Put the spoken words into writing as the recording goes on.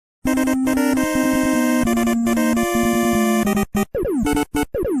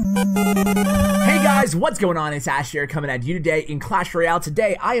guys, what's going on? It's Ash here coming at you today in Clash Royale.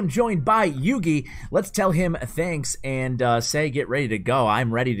 Today, I am joined by Yugi. Let's tell him thanks and say get ready to go.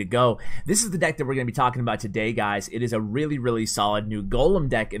 I'm ready to go. This is the deck that we're going to be talking about today, guys. It is a really solid new Golem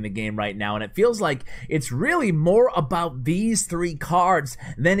deck in the game right now, and it feels like it's really more about these three cards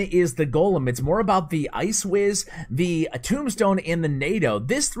than it is the Golem. It's more about the Ice Wiz, the Tombstone, and the Nado.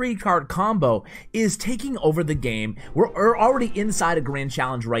 This three-card combo is taking over the game. We're already inside a Grand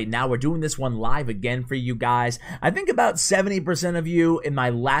Challenge right now. We're doing this one live again for you guys. I think about 70% of you in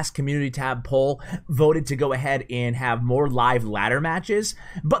my last community tab poll voted to go ahead and have more live ladder matches,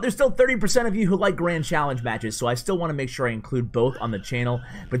 but there's still 30% of you who like Grand Challenge matches, so I still want to make sure I include both on the channel.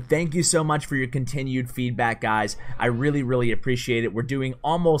 But thank you so much for your continued feedback, guys. I really appreciate it. We're doing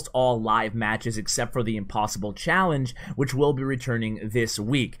almost all live matches except for the Impossible Challenge, which will be returning this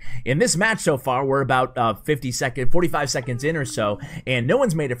week. In this match so far, we're about 45 seconds in or so, and no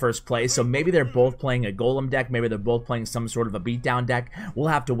one's made a first place, so maybe they're both playing a Golem deck, maybe they're both playing some sort of a beatdown deck. We'll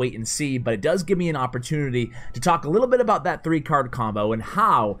have to wait and see, but it does give me an opportunity to talk a little bit about that three-card combo and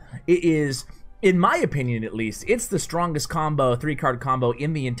how it is, in my opinion at least, it's the strongest combo, three-card combo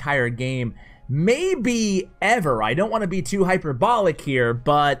in the entire game. Maybe ever. I don't want to be too hyperbolic here,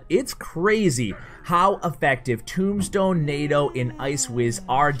 but it's crazy how effective Tombstone, Nado, and Ice Wiz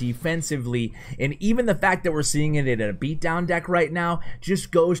are defensively, and even the fact that we're seeing it in a beatdown deck right now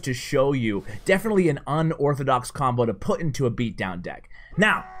just goes to show you definitely an unorthodox combo to put into a beatdown deck.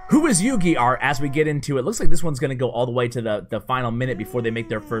 Now, who is YugiArt as we get into it? Looks like this one's going to go all the way to the final minute before they make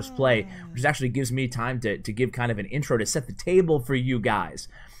their first play, which actually gives me time to give kind of an intro to set the table for you guys.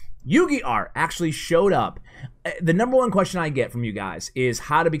 YugiArt actually showed up. The number one question I get from you guys is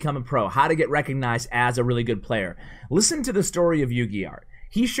how to become a pro, how to get recognized as a really good player. Listen to the story of YugiArt.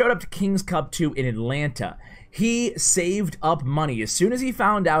 He showed up to King's Cup 2 in Atlanta. He saved up money. As soon as he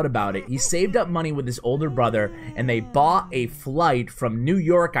found out about it, he saved up money with his older brother, and they bought a flight from New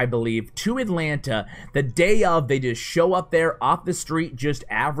York, I believe, to Atlanta. The day of, they just show up there off the street, just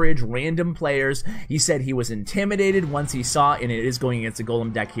average, random players. He said he was intimidated once he saw, and it is going against a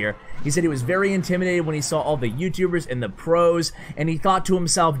Golem deck here, he said he was very intimidated when he saw all the YouTubers and the pros, and he thought to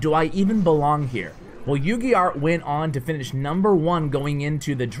himself, do I even belong here? Well, YugiArt went on to finish #1 going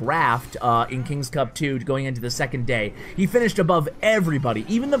into the draft in King's Cup 2, going into the second day. He finished above everybody,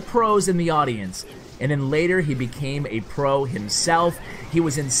 even the pros in the audience. And then later, he became a pro himself. He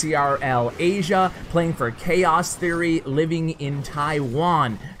was in CRL Asia, playing for Chaos Theory, living in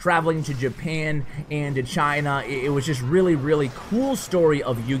Taiwan, traveling to Japan and to China. It was just really cool story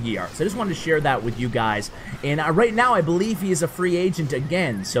of YugiArt. So I just wanted to share that with you guys. And right now, I believe he is a free agent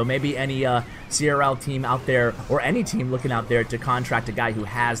again. So maybe any CRL team out there, or any team looking out there to contract a guy who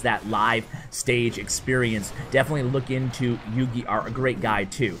has that live stage experience, definitely look into YugiArt, a great guy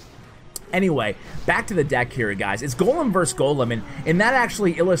too. Anyway, back to the deck here, guys. It's Golem versus Golem, and that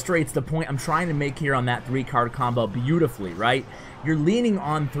actually illustrates the point I'm trying to make here on that three-card combo beautifully, right? You're leaning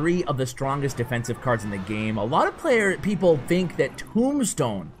on three of the strongest defensive cards in the game. A lot of people think that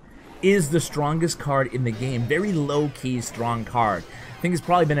Tombstone is the strongest card in the game. Very low-key strong card. I think it's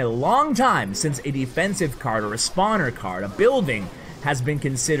probably been a long time since a defensive card or a spawner card, a building, has been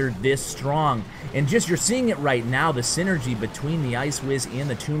considered this strong. And just, you're seeing it right now, the synergy between the Ice Wiz and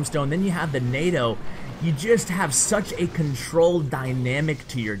the Tombstone. Then you have the Nado. You just have such a controlled dynamic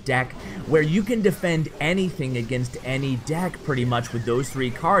to your deck where you can defend anything against any deck pretty much with those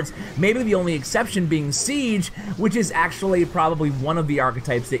three cards. Maybe the only exception being Siege, which is actually probably one of the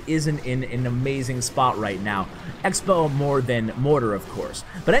archetypes that isn't in an amazing spot right now. Expo more than Mortar, of course.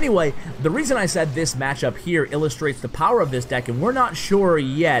 But anyway, the reason I said this matchup here illustrates the power of this deck, and we're not sure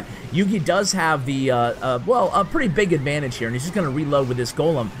yet. Yugi does have the, well, a pretty big advantage here, and he's just going to reload with this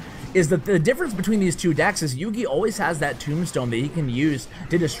Golem. Is that the difference between these two decks is Yugi always has that Tombstone that he can use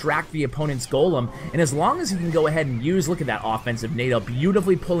to distract the opponent's Golem, and as long as he can go ahead and use, look at that offensive Nado,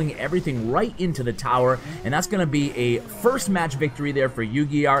 beautifully pulling everything right into the tower, and that's going to be a first match victory there for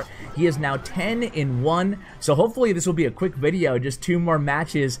YugiArt. He is now 10-1, so hopefully this will be a quick video, just 2 more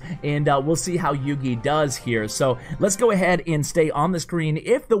matches, and we'll see how Yugi does here. So let's go ahead and stay on the screen.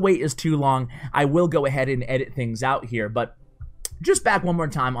 If the wait is too long, I will go ahead and edit things out here, but just back one more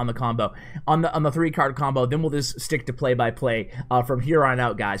time on the combo, on the three-card combo, then we'll just stick to play-by-play from here on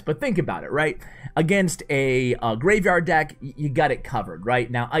out, guys. But think about it, right? Against a graveyard deck, you got it covered,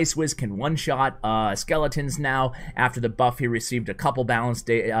 right? Now, Ice Wiz can one-shot skeletons now. After the buff, he received a couple balance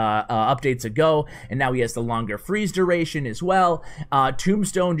updates ago, and now he has the longer freeze duration as well.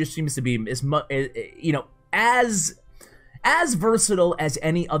 Tombstone just seems to be, you know, as as versatile as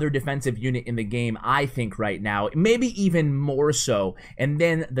any other defensive unit in the game, I think, right now. Maybe even more so. And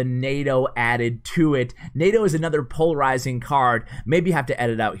then the Nado added to it. Nado is another polarizing card. Maybe have to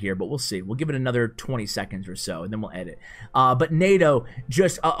edit out here, but we'll see. We'll give it another 20 seconds or so, and then we'll edit. But Nado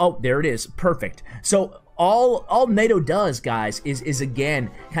just... oh, there it is. Perfect. So... All Nado does, guys, is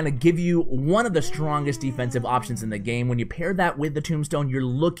again kind of give you one of the strongest defensive options in the game. When you pair that with the Tombstone, you're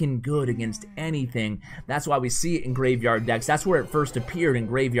looking good against anything. That's why we see it in graveyard decks. That's where it first appeared, in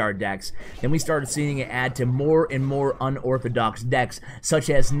graveyard decks. Then we started seeing it add to more and more unorthodox decks, such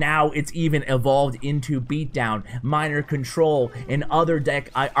as now it's even evolved into Beatdown, Minor Control, and other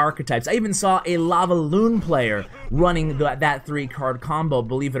deck archetypes. I even saw a Lava Loon player running that 3-card combo,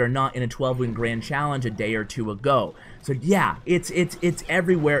 believe it or not, in a 12-win Grand Challenge a day or two ago. So yeah, it's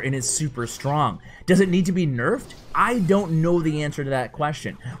everywhere and it's super strong. Does it need to be nerfed? I don't know the answer to that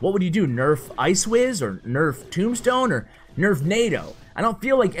question. What would you do? Nerf Ice Wiz or nerf Tombstone or nerf Nado? I don't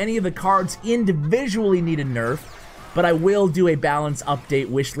feel like any of the cards individually need a nerf, but I will do a balance update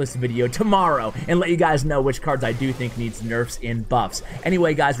wishlist video tomorrow and let you guys know which cards I do think needs nerfs and buffs.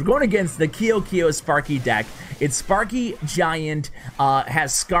 Anyway, guys, we're going against the Kyo Sparky deck. It's Sparky Giant,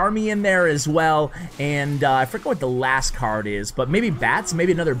 has Skarmy in there as well, and I forget what the last card is, but maybe Bats,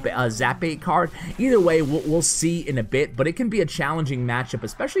 maybe another Zapate card. Either way, we'll see in a bit, but it can be a challenging matchup,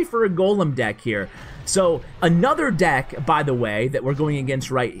 especially for a Golem deck here. So another deck, by the way, that we're going against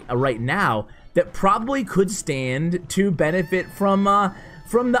right now, that probably could stand to benefit from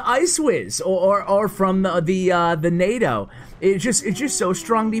the Ice Wiz or from the Nado. It's just so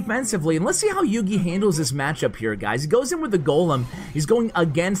strong defensively. And let's see how Yugi handles this matchup here, guys. He goes in with the Golem. He's going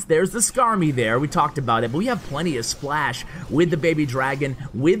against, there's the Skarmy there. We talked about it, but we have plenty of splash with the Baby Dragon,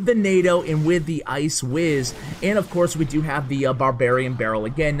 with the Nado, and with the Ice Wiz. And of course, we do have the Barbarian Barrel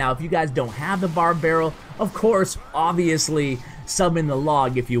again. Now, if you guys don't have the Bar Barrel, of course, obviously, sub in the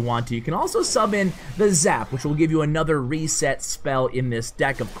Log if you want to. You can also sub in the Zap, which will give you another reset spell in this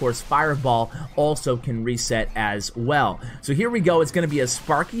deck. Of course, Fireball also can reset as well. So here we go. It's going to be a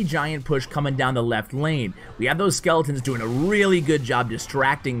Sparky Giant push coming down the left lane. We have those skeletons doing a really good job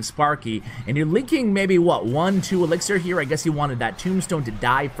distracting Sparky, and you're linking maybe, what, 1-2 elixir here? I guess he wanted that Tombstone to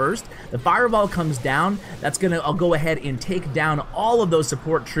die first. The Fireball comes down. That's going to, I'll go ahead and take down all of those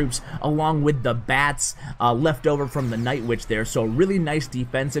support troops along with the Bats left over from the Night Witch there. So a really nice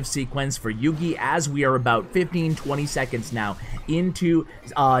defensive sequence for Yugi as we are about 15-20 seconds now into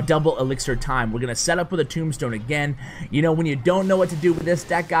double elixir time. We're going to set up with a Tombstone again. You know, when you don't know what to do with this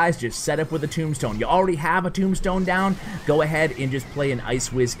deck, guys, just set up with a Tombstone. You already have a Tombstone down, go ahead and just play an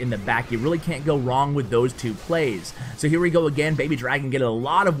Ice Wiz in the back. You really can't go wrong with those two plays. So here we go again. Baby Dragon getting a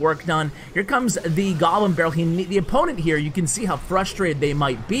lot of work done. Here comes the Golem Barrel. The opponent here, you can see how frustrated they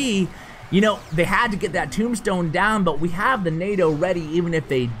might be. You know, they had to get that Tombstone down, but we have the Nado ready even if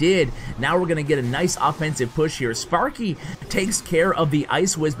they did. Now we're going to get a nice offensive push here. Sparky takes care of the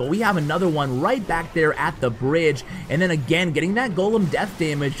Ice Wiz, but we have another one right back there at the bridge. And then again, getting that Golem death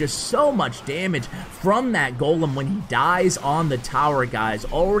damage, just so much damage from that Golem when he dies on the tower, guys.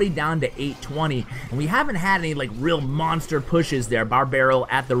 Already down to 820, and we haven't had any, like, real monster pushes there. Bar Barrel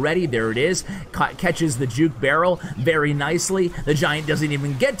at the ready. There it is. Catches the Juke Barrel very nicely. The Giant doesn't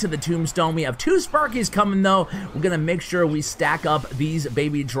even get to the Tombstone. We have two Sparkies coming, though. We're going to make sure we stack up these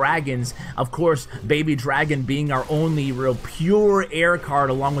Baby Dragons. Of course, Baby Dragon being our only real pure air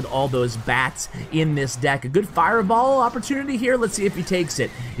card along with all those Bats in this deck. A good Fireball opportunity here. Let's see if he takes it.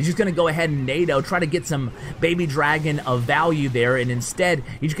 He's just going to go ahead and Nado, try to get some Baby Dragon of value there, and instead,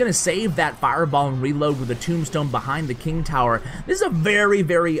 he's going to save that Fireball and reload with a Tombstone behind the King Tower. This is a very,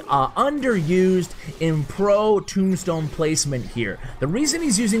 very underused in pro Tombstone placement here. The reason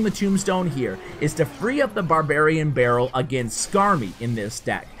he's using the Tombstone here is to free up the Barbarian Barrel against Skarmy in this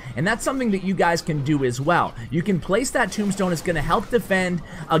deck. And that's something that you guys can do as well. You can place that Tombstone. It's going to help defend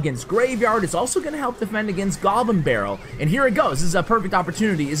against Graveyard. It's also going to help defend against Golem Barrel. And here it goes. This is a perfect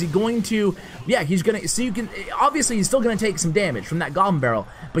opportunity. Is he going to... Yeah, he's going to... So you can... Obviously, he's still going to take some damage from that Golem Barrel,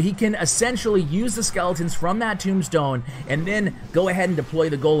 but he can essentially use the skeletons from that Tombstone and then go ahead and deploy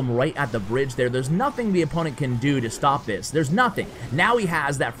the Golem right at the bridge there. There's nothing the opponent can do to stop this. There's nothing. Now he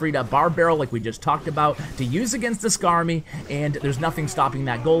has that freed up Bar Barrel, like we just talked about, to use against the Skarmy, and there's nothing stopping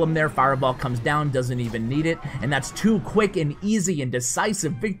that Golem there. Fireball comes down, doesn't even need it, and that's two quick and easy and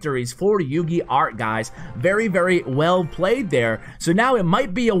decisive victories for YugiArt, guys. Very, very well played there. So now it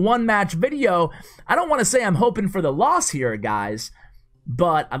might be a one-match video. I don't want to say I'm hoping for the loss here, guys,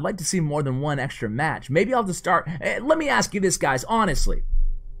 but I'd like to see more than one extra match. Maybe I'll just start... Let me ask you this, guys, honestly.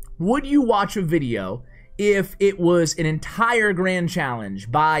 Would you watch a video if it was an entire grand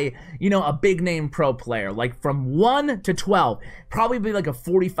challenge by, you know, a big name pro player, like from 1 to 12, probably like a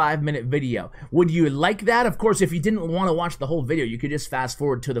 45-minute video. Would you like that? Of course, if you didn't want to watch the whole video, you could just fast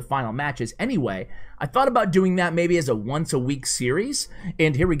forward to the final matches anyway. I thought about doing that maybe as a once-a-week series,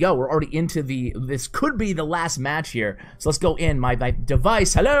 and here we go. We're already into this could be the last match here. So let's go in. My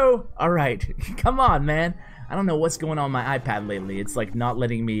device, hello? All right, come on, man. I don't know what's going on my iPad lately. It's like not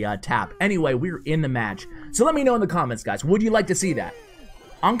letting me tap. Anyway, we're in the match. So let me know in the comments, guys. Would you like to see that?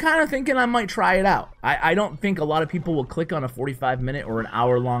 I'm kind of thinking I might try it out. I don't think a lot of people will click on a 45-minute or an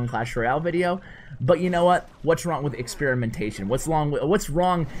hour-long Clash Royale video. But you know what? What's wrong with experimentation? What's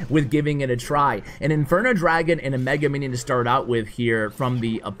wrong with giving it a try? An Inferno Dragon and a Mega Minion to start out with here from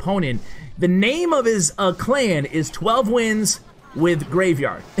the opponent. The name of his clan is 12 Wins with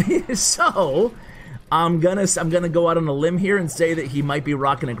Graveyard. So I'm gonna go out on a limb here and say that he might be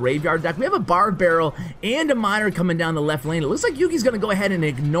rocking a Graveyard deck. We have a Barb Barrel and a Miner coming down the left lane. It looks like Yugi's gonna go ahead and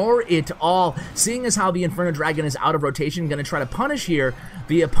ignore it all, seeing as how the Inferno Dragon is out of rotation. Gonna try to punish here.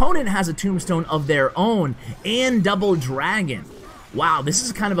 The opponent has a Tombstone of their own and Double Dragon. Wow, this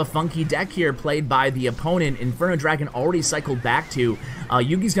is kind of a funky deck here played by the opponent. Inferno Dragon already cycled back to.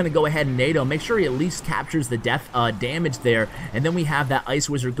 Yugi's going to go ahead and Nado, make sure he at least captures the death damage there. And then we have that Ice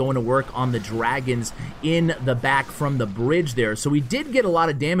Wizard going to work on the Dragons in the back from the bridge there. So we did get a lot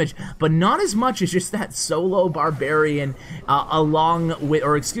of damage, but not as much as just that solo Barbarian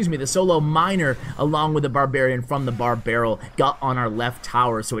the solo Miner along with the Barbarian from the Barb Barrel got on our left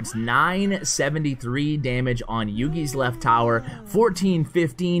tower. So it's 973 damage on Yugi's left tower,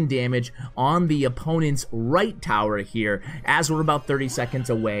 1415 damage on the opponent's right tower here, as we're about 30 seconds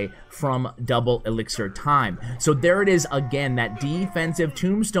away from double elixir time. So there it is again, that defensive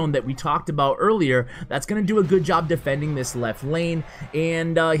Tombstone that we talked about earlier. That's going to do a good job defending this left lane,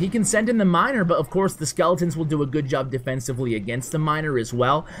 and he can send in the Miner, but of course the Skeletons will do a good job defensively against the Miner as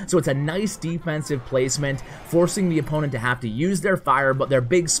well. So it's a nice defensive placement, forcing the opponent to have to use their fire, but their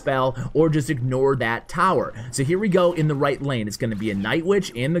big spell, or just ignore that tower. So here we go in the right lane. It's going to be a Night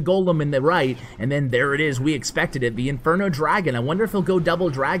Witch and the Golem in the right, and then there it is. We expected it. The Inferno Dragon. I wonder if he'll go Double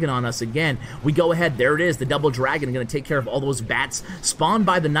Dragon on us again. We go ahead. There it is. The Double Dragon going to take care of all those bats spawned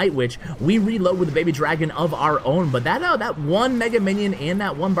by the Night Witch. We reload with a Baby Dragon of our own, but that one Mega Minion and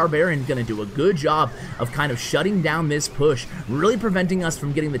that one Barbarian going to do a good job of kind of shutting down this push, really preventing us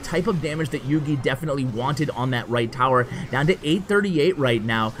from getting the type of damage that Yugi definitely wanted on that right tower. Down to 838 right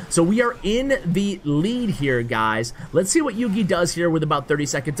now. So we are in the lead here, guys. Let's see what Yugi does here with about 30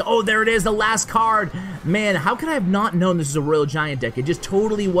 seconds. Oh, there it is, the last card. Man, how could I have not known this is a Royal Giant deck? It just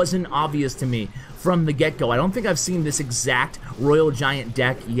totally wasn't obvious to me from the get-go. I don't think I've seen this exact Royal Giant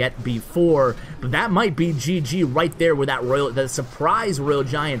deck yet before, but that might be GG right there with that surprise Royal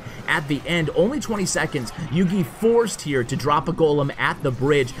Giant at the end. Only 20 seconds. Yugi forced here to drop a Golem at the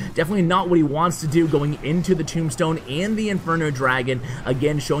bridge. Definitely not what he wants to do going into the Tombstone and the Inferno Dragon.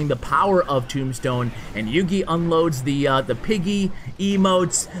 Again, showing the power of Tombstone, and Yugi unloads the piggy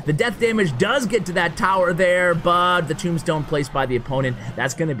emotes. The death damage does get to that tower there, but the Tombstone placed by the opponent,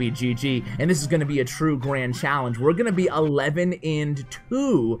 that's going to be GG, and this is going to be a true grand challenge. We're going to be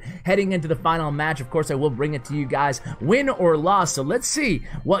 11-2 heading into the final match. Of course, I will bring it to you guys, win or loss. So let's see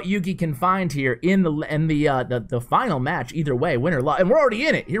what Yugi can find here in the final match. Either way, win or loss, and we're already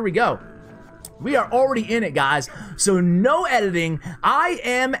in it. Here we go. We are already in it, guys. So no editing. I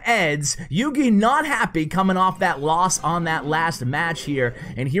am Eds. Yugi not happy coming off that loss on that last match here.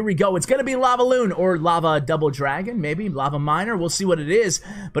 And here we go. It's going to be Lava Loon or Lava Double Dragon, maybe Lava Miner. We'll see what it is.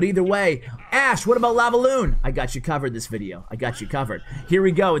 But either way, Ash, what about Lava Loon? I got you covered this video. I got you covered. Here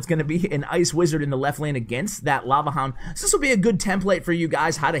we go. It's going to be an Ice Wizard in the left lane against that Lava Hound. So this will be a good template for you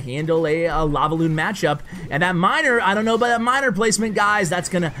guys, how to handle a Lava Loon matchup. And that Miner, I don't know about that Miner placement, guys. That's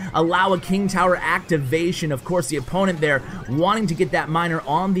going to allow a King Tower activation. Of course, the opponent there wanting to get that Miner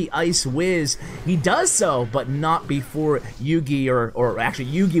on the Ice Wiz. He does so, but not before Yugi, or actually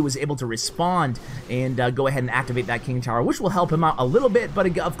Yugi was able to respond and go ahead and activate that King Tower, which will help him out a little bit.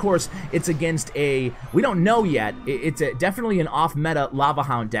 But of course, it's against a, we don't know yet. It's definitely an off-meta Lava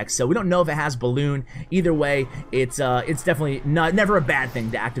Hound deck, so we don't know if it has Balloon. Either way, it's definitely never a bad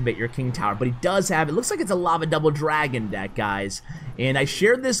thing to activate your King Tower. But he does have, it looks like it's a Lava Double Dragon deck, guys. And I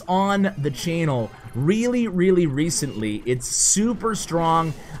shared this on the channel really recently. It's super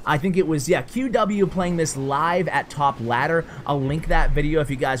strong. I think it was, yeah, QW playing this live at Top Ladder. I'll link that video if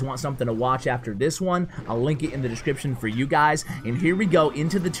you guys want something to watch after this one. I'll link it in the description for you guys. And here we go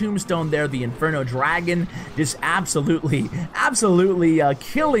into the Tombstone there. The Inferno Dragon just absolutely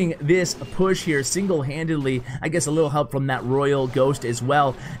killing this push here single-handedly. I guess a little help from that Royal Ghost as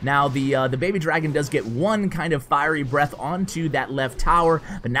well. Now the baby dragon does get one kind of fiery breath onto that left tower,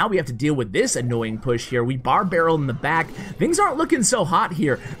 but now we have to deal with this annoying push here. We bar barrel in the back. Things aren't looking so hot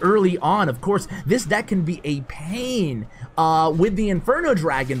here early on. Of course, this deck can be a pain with the Inferno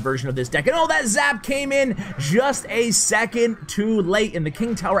Dragon version of this deck. And oh, that zap came in just a second too late, and the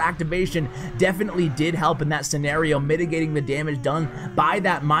King Tower activation definitely did help in that scenario, mitigating the damage done by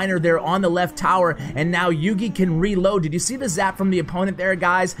that miner there on the left tower. And now Yugi can reload. Did you see the zap from the opponent there,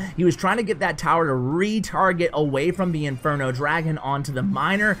 guys? He was trying to get that tower to retarget away from the Inferno Dragon onto the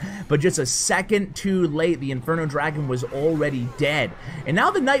miner, but just a second too late. The Inferno Dragon was already dead. And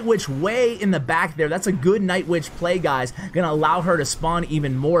now the Night Witch way in the back there. That's a good Night Witch play, guys. Gonna allow her to spawn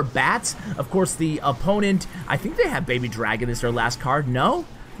even more bats. Of course, the opponent, I think they have Baby Dragon as their last card. No?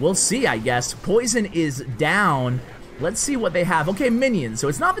 We'll see, I guess. Poison is down. Let's see what they have. Okay, minions. So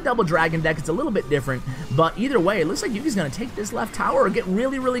it's not the double dragon deck. It's a little bit different. But either way, it looks like Yugi's going to take this left tower or get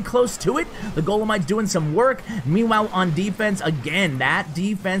really close to it. The Golemite's doing some work. Meanwhile, on defense, again, that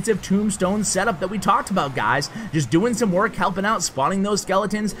defensive Tombstone setup that we talked about, guys. Just doing some work, helping out, spawning those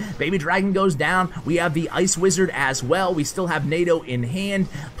skeletons. Baby Dragon goes down. We have the Ice Wizard as well. We still have Nado in hand.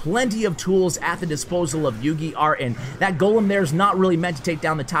 Plenty of tools at the disposal of YugiArt. And that Golem there is not really meant to take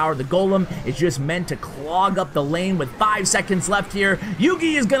down the tower. The Golem is just meant to clog up the lane with 5 seconds left here.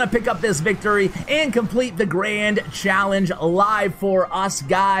 Yugi is gonna pick up this victory and complete the grand challenge live for us,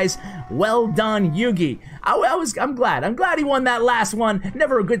 guys. Well done, Yugi. I'm glad he won that last one.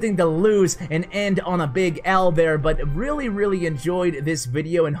 Never a good thing to lose and end on a big L there, but really enjoyed this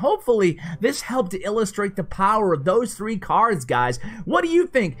video, and hopefully this helped to illustrate the power of those 3 cards, guys. What do you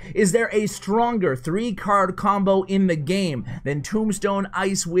think? Is there a stronger 3-card combo in the game than Tombstone,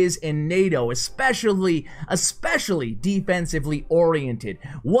 Ice Wiz, and Nado, especially defensively oriented?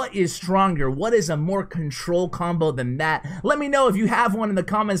 What is stronger? What is a more control combo than that? Let me know if you have one in the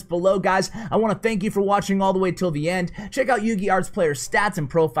comments below, guys. I want to thank you for watching all the way till the end. Check out YugiArt's player stats and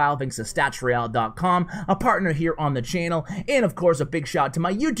profile thanks to statsroyale.com, a partner here on the channel. And of course, a big shout out to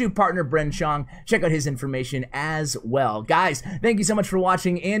my YouTube partner, Bren Chong. Check out his information as well. Guys, thank you so much for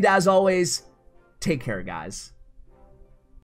watching, and as always, take care, guys.